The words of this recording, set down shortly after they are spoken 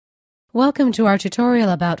Welcome to our tutorial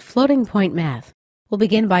about floating point math. We'll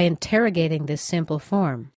begin by interrogating this simple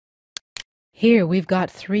form. Here we've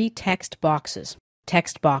got three text boxes: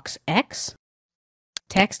 text box X,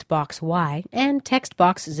 text box Y, and text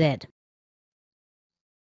box Z.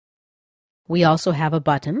 We also have a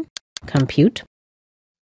button, Compute.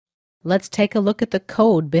 Let's take a look at the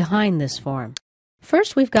code behind this form.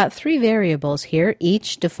 First, we've got three variables here,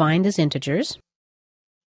 each defined as integers.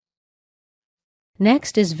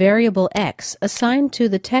 Next is variable X, assigned to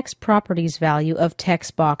the text properties value of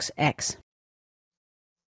text box X.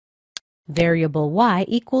 Variable Y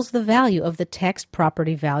equals the value of the text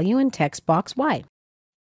property value in text box Y.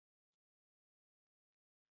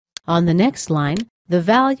 On the next line, the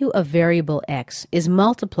value of variable X is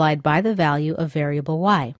multiplied by the value of variable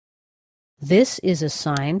Y. This is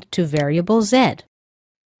assigned to variable Z.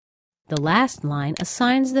 The last line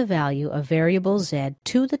assigns the value of variable Z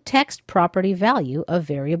to the text property value of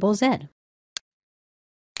variable Z.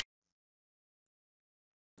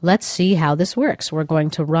 Let's see how this works. We're going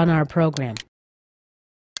to run our program.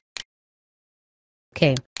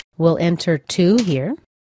 Okay, we'll enter 2 here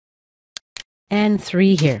and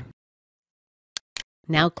 3 here.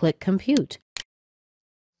 Now click Compute.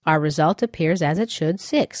 Our result appears as it should,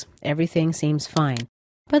 6. Everything seems fine.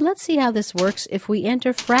 But let's see how this works if we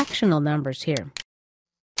enter fractional numbers here.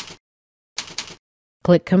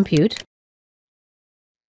 Click Compute.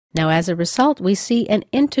 Now as a result, we see an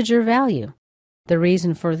integer value. The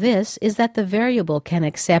reason for this is that the variable can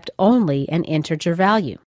accept only an integer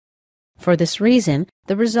value. For this reason,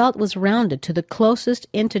 the result was rounded to the closest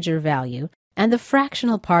integer value, and the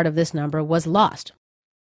fractional part of this number was lost.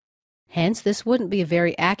 Hence, this wouldn't be a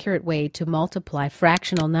very accurate way to multiply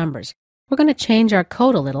fractional numbers. We're going to change our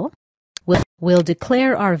code a little. We'll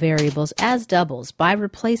declare our variables as doubles by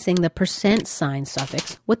replacing the % sign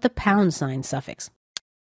suffix with the pound sign suffix.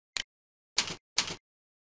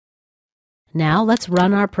 Now let's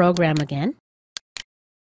run our program again.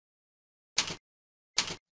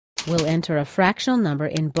 We'll enter a fractional number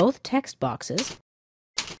in both text boxes.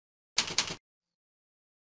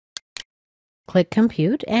 Click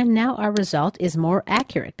Compute, and now our result is more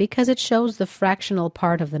accurate because it shows the fractional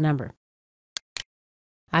part of the number.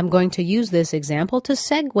 I'm going to use this example to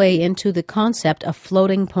segue into the concept of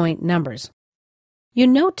floating point numbers. You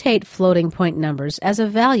notate floating point numbers as a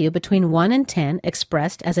value between 1 and 10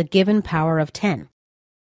 expressed as a given power of 10.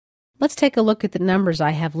 Let's take a look at the numbers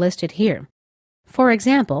I have listed here. For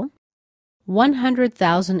example,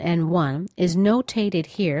 100,001 is notated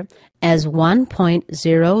here as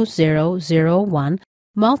 1.0001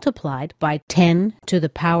 multiplied by 10 to the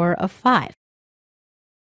power of 5.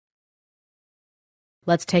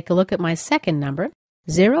 Let's take a look at my second number.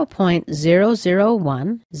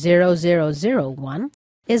 0.0010001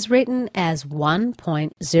 is written as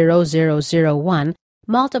 1.0001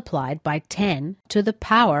 multiplied by 10 to the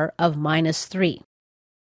power of -3.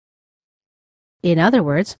 In other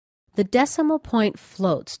words, the decimal point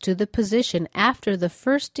floats to the position after the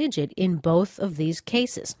first digit in both of these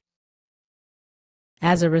cases.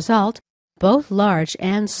 As a result, both large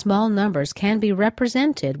and small numbers can be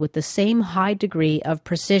represented with the same high degree of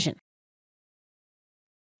precision.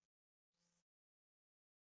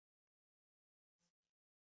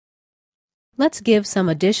 Let's give some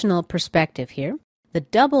additional perspective here. The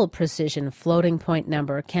double precision floating point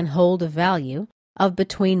number can hold a value of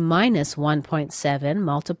between -1.7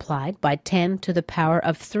 multiplied by 10 to the power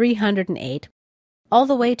of 308 all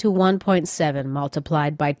the way to 1.7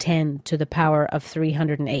 multiplied by 10 to the power of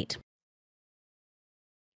 308.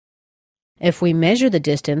 If we measure the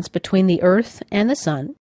distance between the Earth and the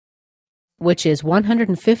Sun, which is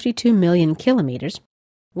 152 million kilometers,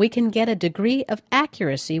 we can get a degree of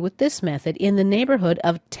accuracy with this method in the neighborhood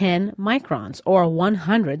of 10 microns, or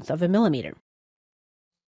 1/100th of a millimeter.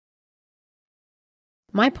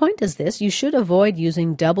 My point is this: you should avoid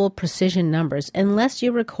using double precision numbers unless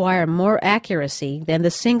you require more accuracy than the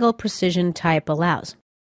single precision type allows.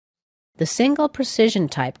 The single precision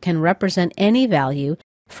type can represent any value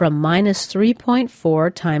from -3.4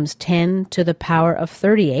 times 10 to the power of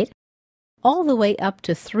 38, all the way up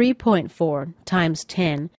to 3.4 times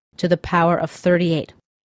 10 to the power of 38.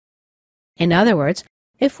 In other words,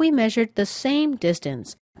 if we measured the same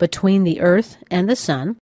distance between the Earth and the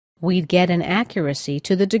Sun, we'd get an accuracy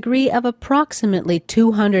to the degree of approximately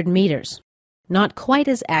 200 meters. Not quite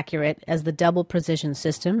as accurate as the double precision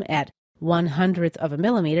system at 1/100th of a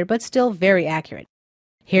millimeter, but still very accurate.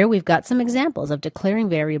 Here we've got some examples of declaring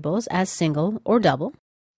variables as single or double.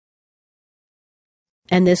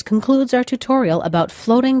 And this concludes our tutorial about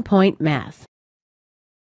floating point math.